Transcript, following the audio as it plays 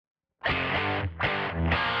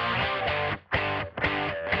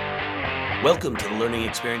Welcome to the Learning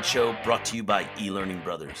Experience Show, brought to you by eLearning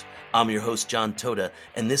Brothers. I'm your host, John Toda,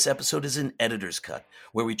 and this episode is an editor's cut,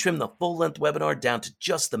 where we trim the full-length webinar down to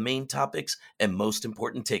just the main topics and most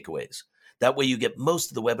important takeaways. That way you get most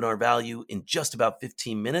of the webinar value in just about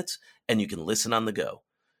 15 minutes, and you can listen on the go.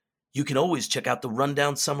 You can always check out the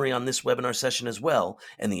rundown summary on this webinar session as well,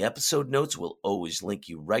 and the episode notes will always link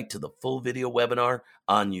you right to the full video webinar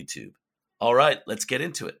on YouTube. All right, let's get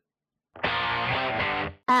into it.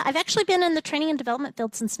 I've actually been in the training and development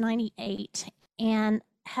field since '98 and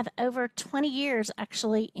have over 20 years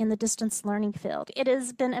actually in the distance learning field. It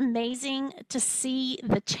has been amazing to see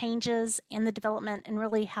the changes in the development and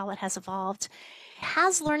really how it has evolved.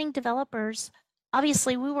 As learning developers,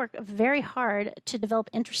 obviously we work very hard to develop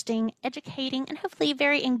interesting, educating, and hopefully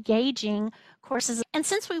very engaging courses. And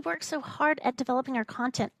since we work so hard at developing our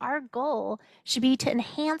content, our goal should be to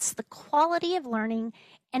enhance the quality of learning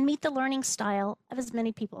and meet the learning style of as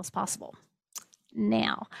many people as possible.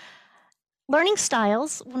 Now, learning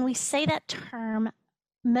styles, when we say that term,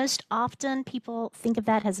 most often people think of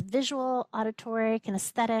that as visual, auditory,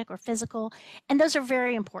 kinesthetic, or physical, and those are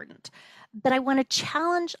very important. But I want to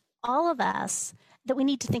challenge all of us that we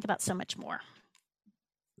need to think about so much more.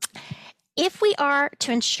 If we are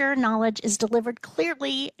to ensure knowledge is delivered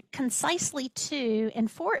clearly, concisely to, and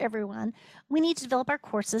for everyone, we need to develop our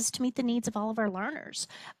courses to meet the needs of all of our learners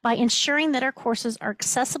by ensuring that our courses are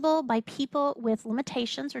accessible by people with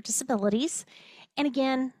limitations or disabilities. And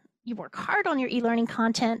again, you work hard on your e-learning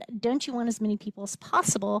content. Don't you want as many people as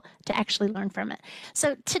possible to actually learn from it?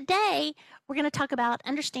 So today, we're going to talk about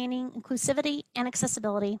understanding inclusivity and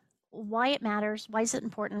accessibility, why it matters, why is it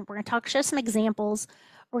important. We're going to show some examples.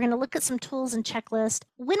 We're going to look at some tools and checklists.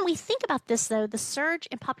 When we think about this, though, the surge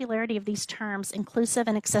in popularity of these terms, inclusive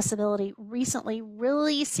and accessibility, recently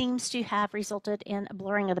really seems to have resulted in a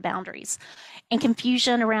blurring of the boundaries and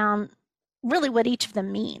confusion around really what each of them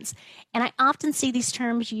means. And I often see these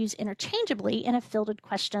terms used interchangeably and have fielded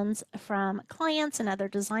questions from clients and other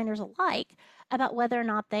designers alike about whether or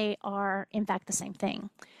not they are, in fact, the same thing.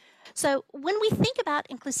 So when we think about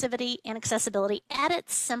inclusivity and accessibility, at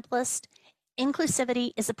its simplest,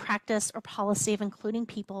 inclusivity is a practice or policy of including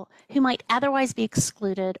people who might otherwise be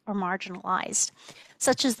excluded or marginalized,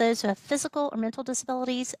 such as those who have physical or mental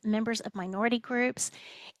disabilities, members of minority groups.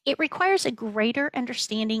 It requires a greater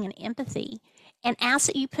understanding and empathy and asks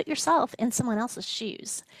that you put yourself in someone else's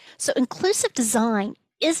shoes. So inclusive design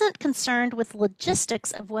isn't concerned with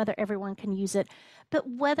logistics of whether everyone can use it, but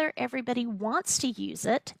whether everybody wants to use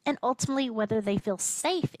it and ultimately whether they feel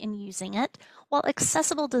safe in using it, while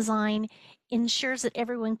accessible design ensures that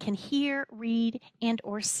everyone can hear, read, and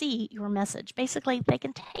or see your message. Basically, they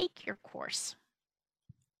can take your course.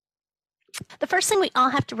 The first thing we all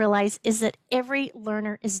have to realize is that every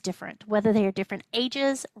learner is different, whether they are different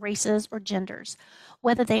ages, races, or genders,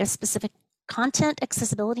 whether they have specific content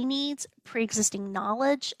accessibility needs, pre-existing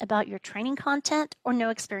knowledge about your training content, or no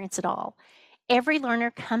experience at all. Every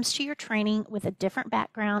learner comes to your training with a different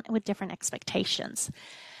background and with different expectations.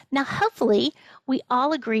 Now, hopefully, we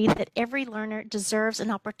all agree that every learner deserves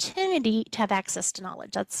an opportunity to have access to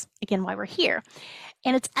knowledge. That's, again, why we're here.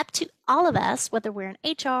 And it's up to all of us, whether we're in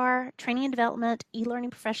HR, training and development,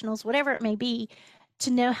 e-learning professionals, whatever it may be,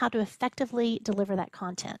 to know how to effectively deliver that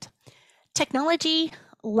content. Technology,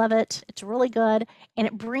 love it. It's really good, and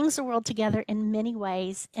it brings the world together in many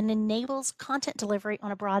ways and enables content delivery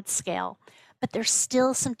on a broad scale. But there's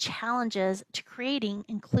still some challenges to creating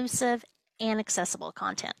inclusive and accessible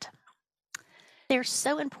content. They're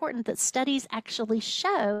so important that studies actually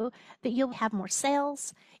show that you'll have more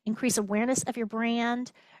sales, increase awareness of your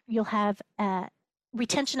brand, you'll have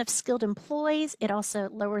retention of skilled employees. It also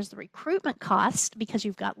lowers the recruitment cost because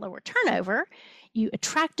you've got lower turnover. You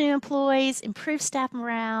attract new employees, improve staff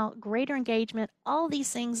morale, greater engagement, all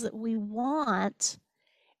these things that we want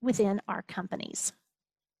within our companies.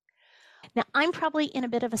 Now, I'm probably in a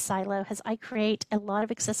bit of a silo as I create a lot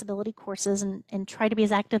of accessibility courses and try to be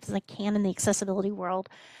as active as I can in the accessibility world.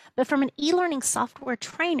 But from an e-learning software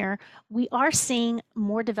trainer, we are seeing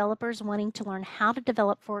more developers wanting to learn how to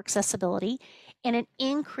develop for accessibility and an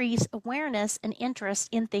increased awareness and interest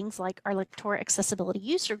in things like our Lectora Accessibility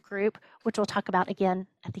User Group, which we'll talk about again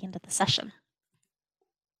at the end of the session,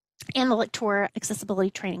 and the Lectora accessibility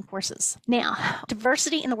training courses. Now,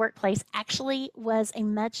 diversity in the workplace actually was a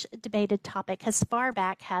much debated topic as far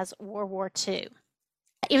back as World War II.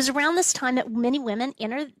 It was around this time that many women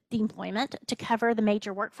entered the employment to cover the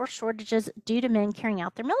major workforce shortages due to men carrying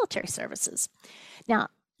out their military services. Now,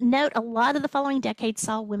 note a lot of the following decades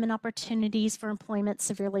saw women opportunities for employment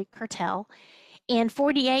severely curtail. In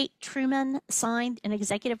 1948, Truman signed an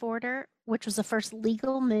executive order which was the first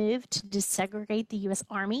legal move to desegregate the U.S.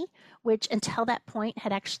 Army, which until that point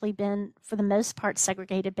had actually been, for the most part,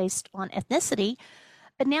 segregated based on ethnicity.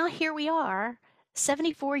 But now here we are,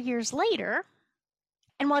 74 years later,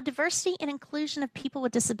 and while diversity and inclusion of people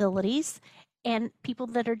with disabilities and people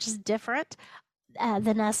that are just different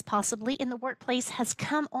than us possibly in the workplace has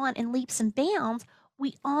come on in leaps and bounds,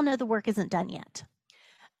 we all know the work isn't done yet.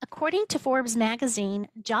 According to Forbes magazine,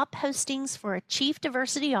 job postings for a chief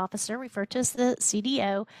diversity officer, referred to as the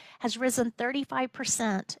CDO, has risen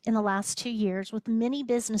 35% in the last 2 years, with many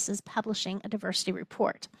businesses publishing a diversity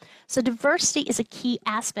report. So diversity is a key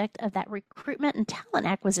aspect of that recruitment and talent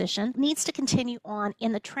acquisition. It needs to continue on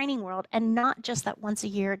in the training world, and not just that once a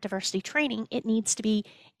year diversity training. It needs to be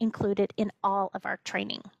included in all of our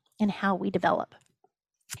training and how we develop.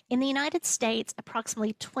 In the United States,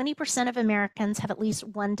 approximately 20% of Americans have at least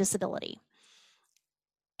one disability.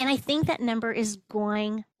 And I think that number is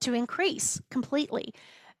going to increase completely,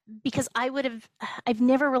 because I've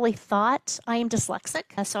never really thought I am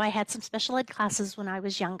dyslexic. So I had some special ed classes when I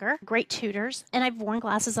was younger, great tutors, and I've worn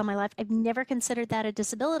glasses all my life. I've never considered that a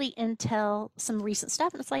disability until some recent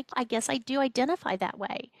stuff. And it's like, I guess I do identify that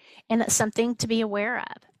way. And that's something to be aware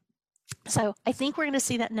of. So I think we're going to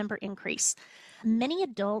see that number increase. Many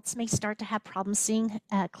adults may start to have problems seeing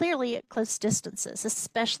clearly at close distances,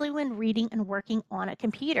 especially when reading and working on a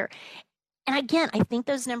computer. And again, I think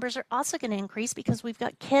those numbers are also going to increase because we've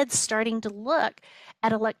got kids starting to look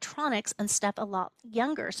at electronics and stuff a lot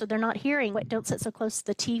younger. So they're not hearing, don't sit so close to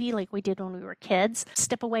the TV like we did when we were kids.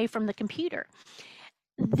 Step away from the computer.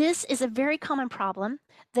 This is a very common problem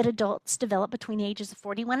that adults develop between the ages of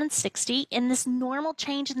 41 and 60, and this normal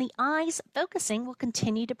change in the eyes focusing will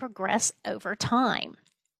continue to progress over time.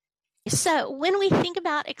 So when we think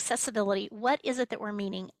about accessibility, what is it that we're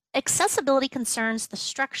meaning? Accessibility concerns the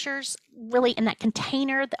structures really in that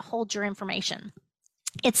container that holds your information.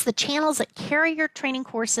 It's the channels that carry your training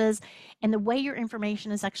courses and the way your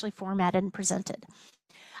information is actually formatted and presented.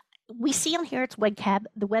 We see on here, it's WCAG,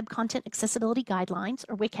 the Web Content Accessibility Guidelines,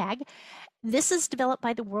 or WCAG. This is developed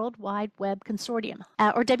by the World Wide Web Consortium,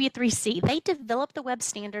 or W3C. They develop the web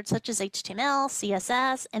standards such as HTML,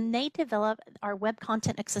 CSS, and they develop our Web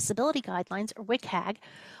Content Accessibility Guidelines, or WCAG,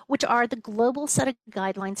 which are the global set of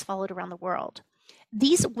guidelines followed around the world.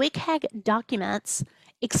 These WCAG documents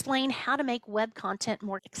explain how to make web content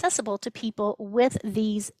more accessible to people with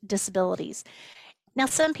these disabilities. Now,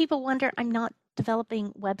 some people wonder, I'm not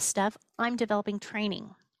developing web stuff, I'm developing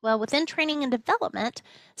training. Well, within training and development,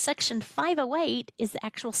 Section 508 is the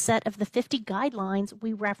actual set of the 50 guidelines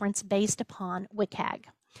we reference based upon WCAG.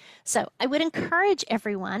 So I would encourage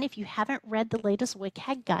everyone, if you haven't read the latest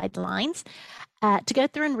WCAG guidelines, to go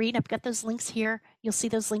through and read. I've got those links here. You'll see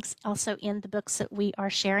those links also in the books that we are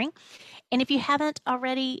sharing. And if you haven't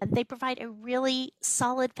already, they provide a really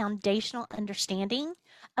solid foundational understanding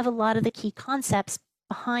of a lot of the key concepts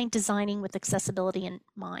behind designing with accessibility in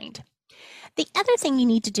mind. The other thing you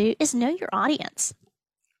need to do is know your audience.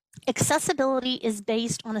 Accessibility is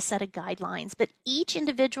based on a set of guidelines, but each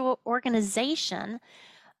individual organization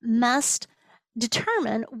must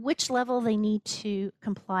determine which level they need to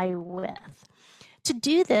comply with. To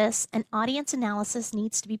do this, an audience analysis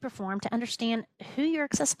needs to be performed to understand who your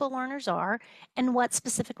accessible learners are and what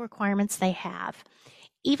specific requirements they have.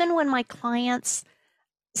 Even when my clients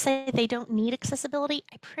say they don't need accessibility,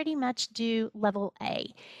 I pretty much do level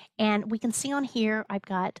A. And we can see on here, I've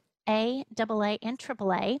got A, AA, and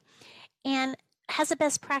AAA. And as a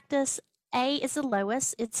best practice, A is the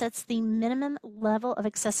lowest. It sets the minimum level of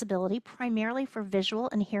accessibility primarily for visual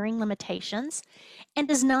and hearing limitations and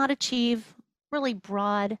does not achieve really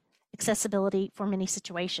broad accessibility for many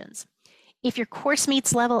situations. If your course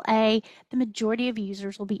meets level A, the majority of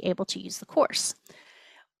users will be able to use the course.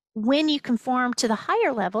 When you conform to the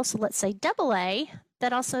higher level, so let's say AA,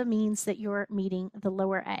 that also means that you're meeting the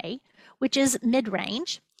lower A, which is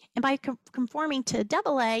mid-range. And by conforming to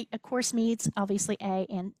AA, a course meets obviously A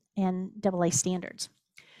and AA standards.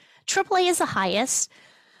 AAA is the highest.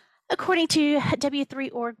 According to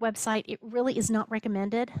W3Org website, it really is not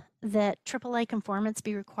recommended that AAA conformance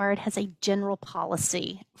be required as a general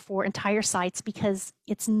policy for entire sites because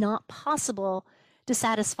it's not possible to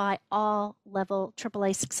satisfy all level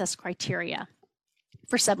AAA success criteria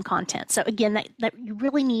for some content. So again, that you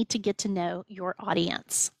really need to get to know your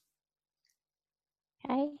audience.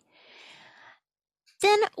 Okay.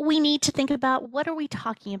 Then we need to think about, what are we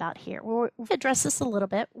talking about here? We'll address this a little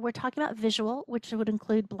bit. We're talking about visual, which would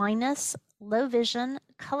include blindness, low vision,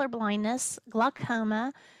 color blindness,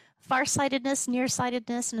 glaucoma, farsightedness,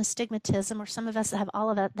 nearsightedness, and astigmatism, or some of us have all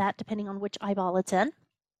of that depending on which eyeball it's in.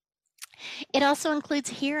 It also includes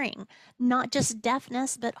hearing, not just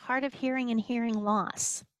deafness, but hard of hearing and hearing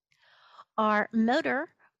loss. Our motor,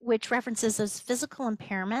 which references those physical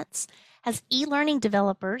impairments, has e-learning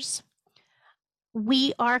developers.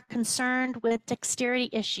 We are concerned with dexterity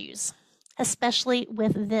issues, especially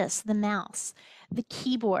with this, the mouse, the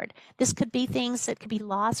keyboard. This could be things that could be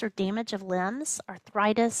loss or damage of limbs,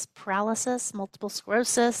 arthritis, paralysis, multiple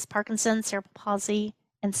sclerosis, Parkinson's, cerebral palsy,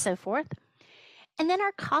 and so forth. And then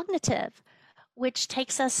our cognitive, which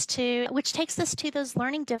takes us to those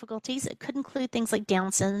learning difficulties. It could include things like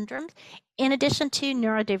Down syndrome, in addition to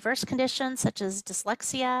neurodiverse conditions such as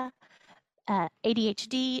dyslexia,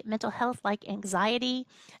 ADHD, mental health like anxiety,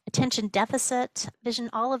 attention deficit, vision,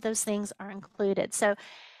 all of those things are included. So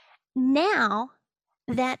now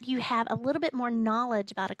that you have a little bit more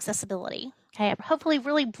knowledge about accessibility, okay, I've hopefully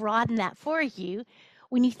really broadened that for you.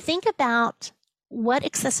 When you think about what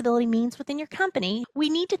accessibility means within your company, we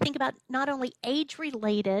need to think about not only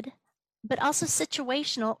age-related, but also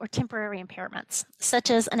situational or temporary impairments,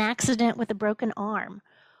 such as an accident with a broken arm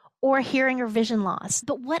or hearing or vision loss.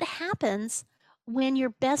 But what happens when your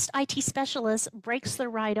best IT specialist breaks their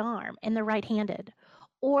right arm and they're right-handed,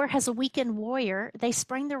 or has a weekend warrior, they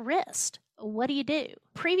sprain their wrist? What do you do?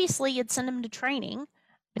 Previously, you'd send them to training,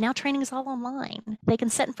 but now training is all online. They can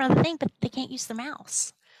sit in front of the thing, but they can't use the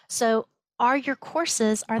mouse. So are your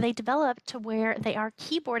courses, are they developed to where they are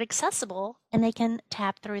keyboard accessible and they can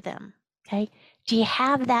tap through them? Okay. Do you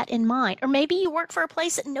have that in mind? Or maybe you work for a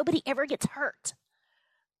place that nobody ever gets hurt.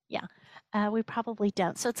 Yeah, we probably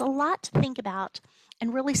don't. So it's a lot to think about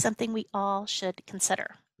and really something we all should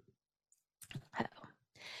consider.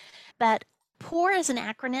 But POUR is an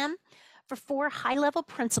acronym for 4 high-level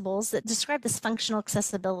principles that describe this functional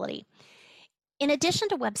accessibility. In addition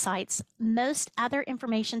to websites, most other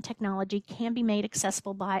information technology can be made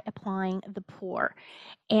accessible by applying the POUR.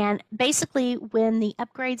 And basically, when the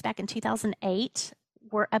upgrades back in 2008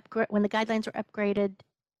 when the guidelines were upgraded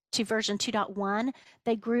to version 2.1,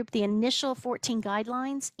 they grouped the initial 14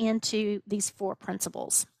 guidelines into these 4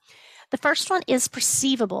 principles. The first one is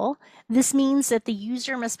perceivable. This means that the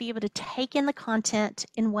user must be able to take in the content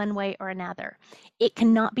in one way or another. It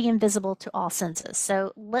cannot be invisible to all senses.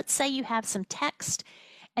 So let's say you have some text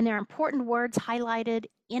and there are important words highlighted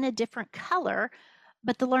in a different color,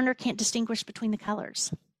 but the learner can't distinguish between the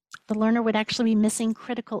colors. The learner would actually be missing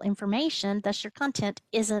critical information, thus your content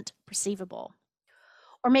isn't perceivable.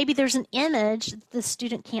 Or maybe there's an image the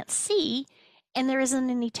student can't see and there isn't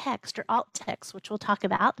any text or alt text, which we'll talk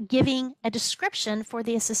about, giving a description for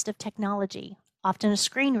the assistive technology, often a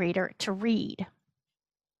screen reader, to read.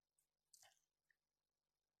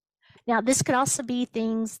 Now, this could also be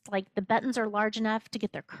things like the buttons are large enough to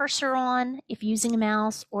get their cursor on if using a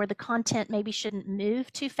mouse, or the content maybe shouldn't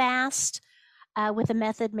move too fast with a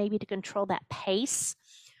method maybe to control that pace.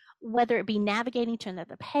 Whether it be navigating to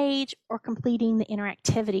another page or completing the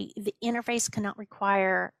interactivity, the interface cannot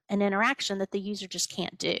require an interaction that the user just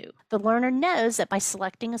can't do. The learner knows that by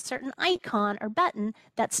selecting a certain icon or button,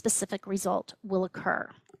 that specific result will occur.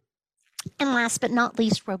 And last but not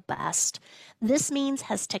least, robust. This means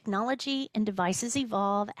as technology and devices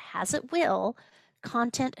evolve, as it will,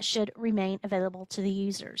 content should remain available to the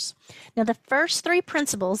users. Now, the first 3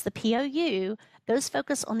 principles, the POU, those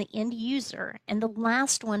focus on the end user, and the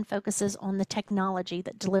last one focuses on the technology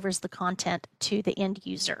that delivers the content to the end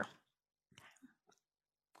user.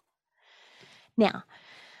 Now,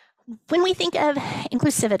 when we think of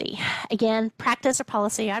inclusivity, again, practice or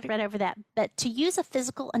policy, I've read over that, but to use a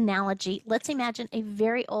physical analogy, let's imagine a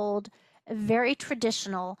very old, very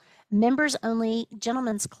traditional, members-only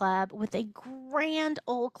gentlemen's club with a grand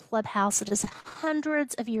old clubhouse that is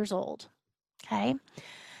hundreds of years old, okay?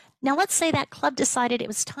 Now, let's say that club decided it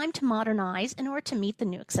was time to modernize in order to meet the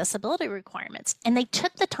new accessibility requirements, and they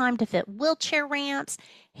took the time to fit wheelchair ramps,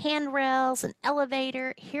 handrails, an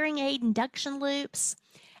elevator, hearing aid induction loops.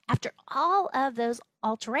 After all of those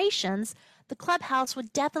alterations, the clubhouse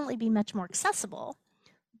would definitely be much more accessible,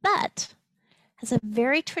 but as a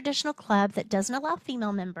very traditional club that doesn't allow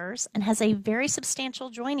female members and has a very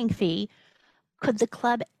substantial joining fee, could the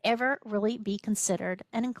club ever really be considered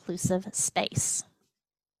an inclusive space?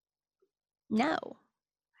 No.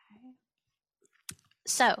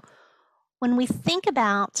 So when we think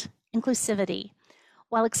about inclusivity,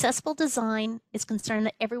 while accessible design is concerned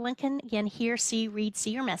that everyone can, again, hear, see, read, see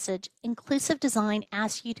your message, inclusive design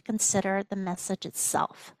asks you to consider the message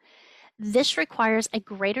itself. This requires a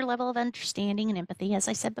greater level of understanding and empathy, as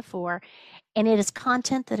I said before, and it is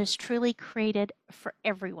content that is truly created for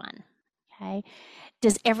everyone, okay?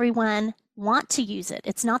 Does everyone want to use it?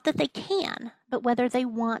 It's not that they can, but whether they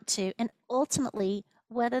want to, and ultimately,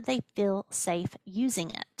 whether they feel safe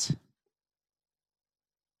using it.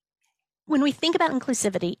 When we think about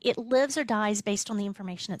inclusivity, it lives or dies based on the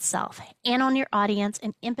information itself and on your audience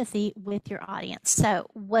and empathy with your audience. So,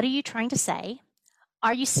 what are you trying to say?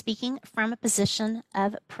 Are you speaking from a position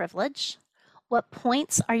of privilege? What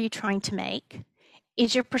points are you trying to make?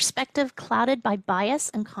 Is your perspective clouded by bias,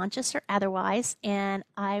 unconscious or otherwise? And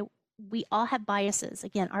we all have biases.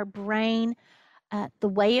 Again, our brain, the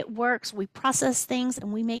way it works, we process things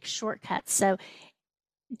and we make shortcuts. So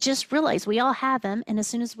just realize we all have them. And as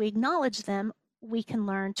soon as we acknowledge them, we can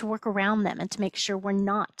learn to work around them and to make sure we're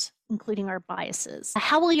not including our biases.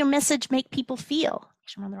 How will your message make people feel?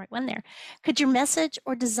 I'm on the right one there. Could your message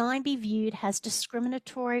or design be viewed as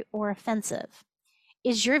discriminatory or offensive?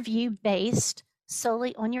 Is your view based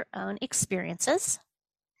solely on your own experiences?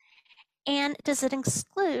 And does it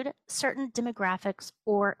exclude certain demographics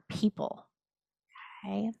or people?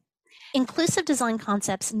 Okay. Inclusive design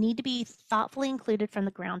concepts need to be thoughtfully included from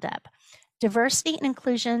the ground up. Diversity and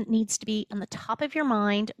inclusion needs to be on the top of your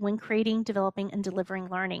mind when creating, developing, and delivering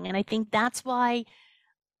learning. And I think that's why,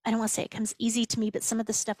 I don't want to say it comes easy to me, but some of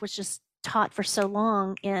this stuff was just taught for so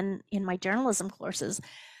long in my journalism courses.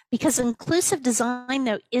 Because inclusive design,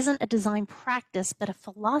 though, isn't a design practice, but a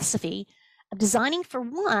philosophy of designing for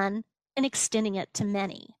one and extending it to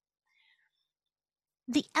many.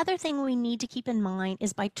 The other thing we need to keep in mind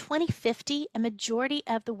is by 2050, a majority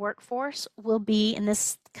of the workforce will be, and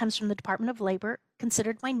this comes from the Department of Labor,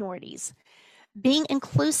 considered minorities. Being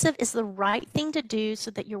inclusive is the right thing to do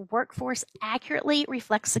so that your workforce accurately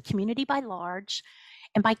reflects the community by large.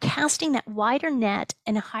 And by casting that wider net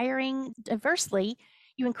and hiring diversely,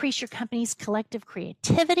 you increase your company's collective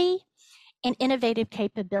creativity and innovative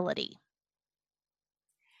capability.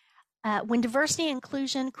 When diversity and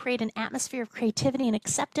inclusion create an atmosphere of creativity and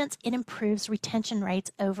acceptance, it improves retention rates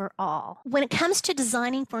overall. When it comes to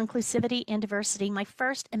designing for inclusivity and diversity, my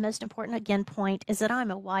first and most important, again, point is that I'm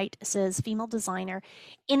a white cis female designer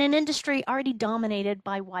in an industry already dominated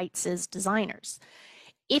by white cis designers.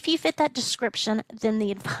 If you fit that description, then the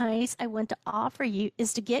advice I want to offer you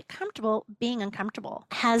is to get comfortable being uncomfortable.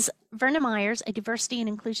 As Verna Myers, a diversity and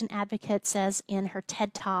inclusion advocate, says in her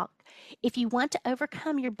TED Talk, if you want to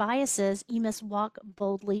overcome your biases, you must walk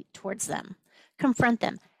boldly towards them. Confront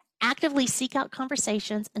them. Actively seek out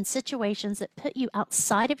conversations and situations that put you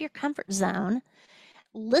outside of your comfort zone.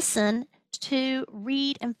 Listen to,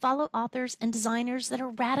 read, and follow authors and designers that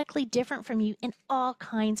are radically different from you in all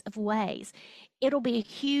kinds of ways. It'll be a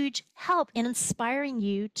huge help in inspiring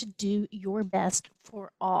you to do your best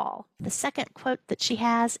for all. The second quote that she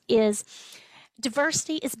has is,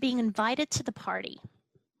 diversity is being invited to the party.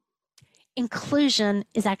 Inclusion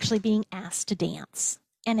is actually being asked to dance.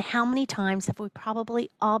 And how many times have we probably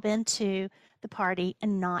all been to the party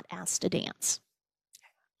and not asked to dance?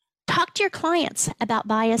 Talk to your clients about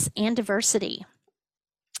bias and diversity.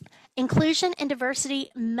 Inclusion and diversity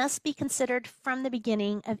must be considered from the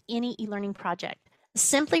beginning of any e-learning project.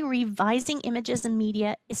 Simply revising images and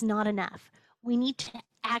media is not enough. We need to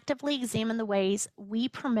actively examine the ways we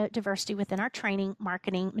promote diversity within our training,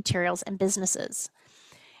 marketing, materials, and businesses.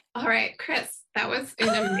 All right, Chris, that was an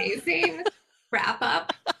amazing wrap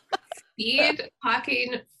up. Speed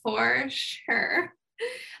talking for sure.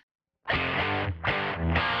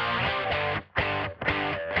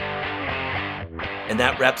 And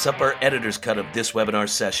that wraps up our editor's cut of this webinar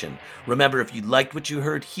session. Remember, if you liked what you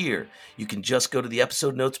heard here, you can just go to the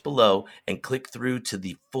episode notes below and click through to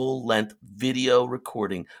the full-length video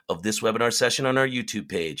recording of this webinar session on our YouTube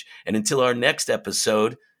page. And until our next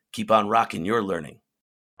episode, keep on rocking your learning.